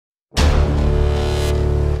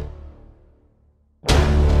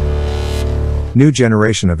New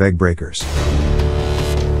generation of egg breakers.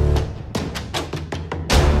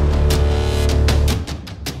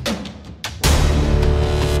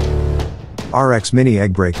 RX Mini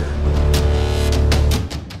Egg Breaker.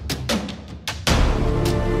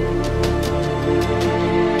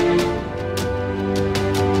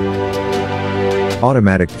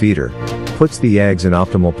 Automatic feeder. Puts the eggs in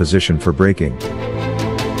optimal position for breaking.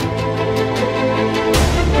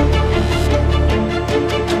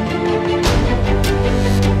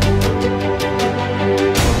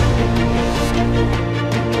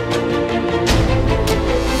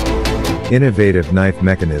 Innovative knife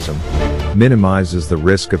mechanism. Minimizes the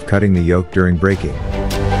risk of cutting the yolk during breaking.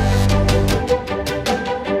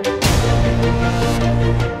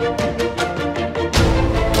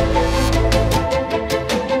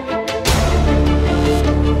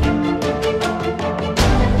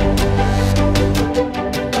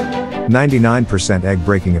 %99 egg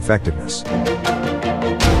breaking effectiveness.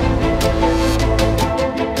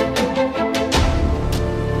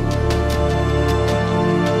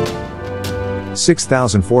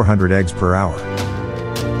 (6,400 eggs per hour).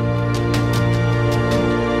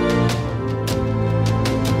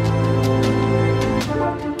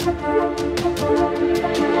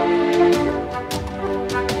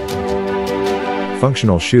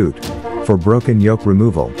 Functional chute. For broken yolk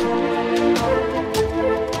removal.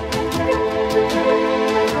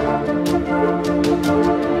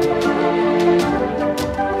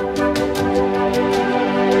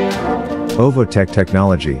 Ovotech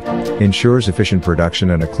technology. Ensures efficient production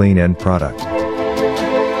and a clean end product.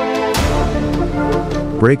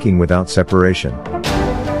 Breaking without separation.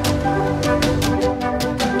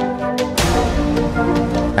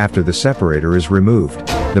 After the separator is removed,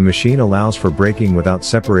 the machine allows for breaking without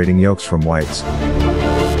separating yolks from whites.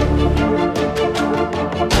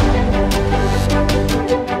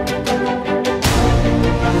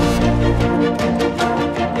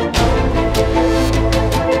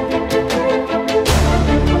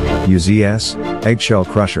 UZS Eggshell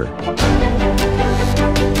Crusher.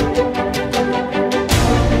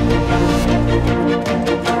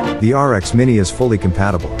 The RX Mini is fully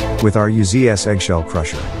compatible with our UZS Eggshell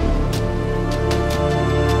Crusher.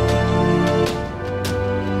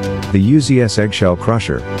 The UZS Eggshell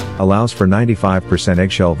Crusher allows for 95%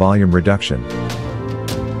 eggshell volume reduction.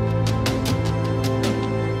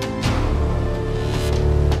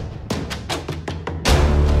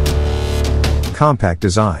 Compact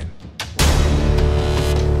design.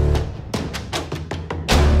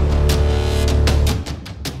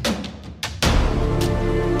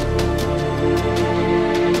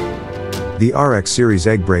 The RX series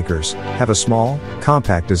egg breakers have a small,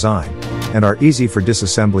 compact design and are easy for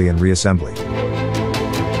disassembly and reassembly.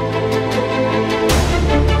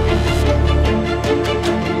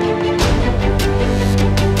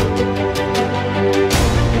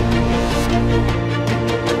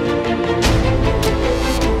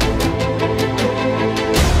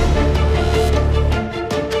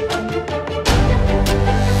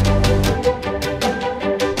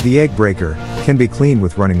 The egg breaker can be cleaned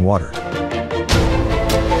with running water.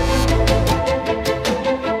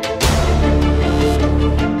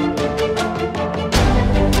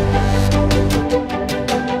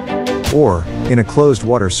 Or, in a closed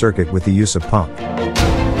water circuit with the use of pump.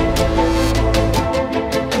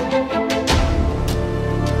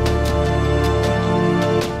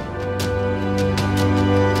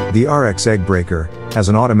 The RX Egg Breaker has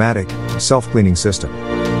an automatic, self-cleaning system.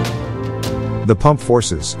 The pump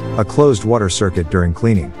forces a closed water circuit during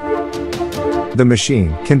cleaning. The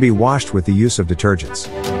machine can be washed with the use of detergents.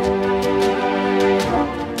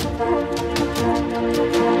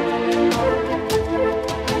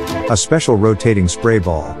 A special rotating spray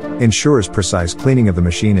ball ensures precise cleaning of the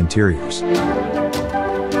machine interiors.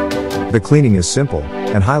 The cleaning is simple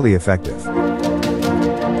and highly effective.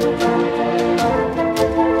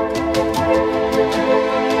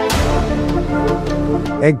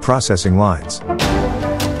 Egg processing lines.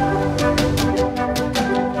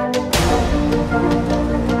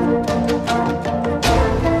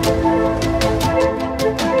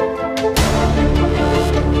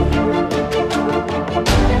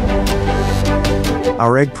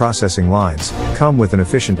 Our egg processing lines come with an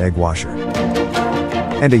efficient egg washer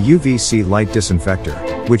and a UVC light disinfector,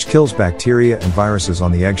 which kills bacteria and viruses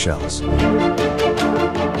on the eggshells.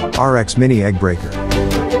 RX Mini Egg Breaker.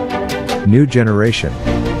 New generation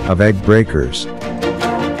of egg breakers.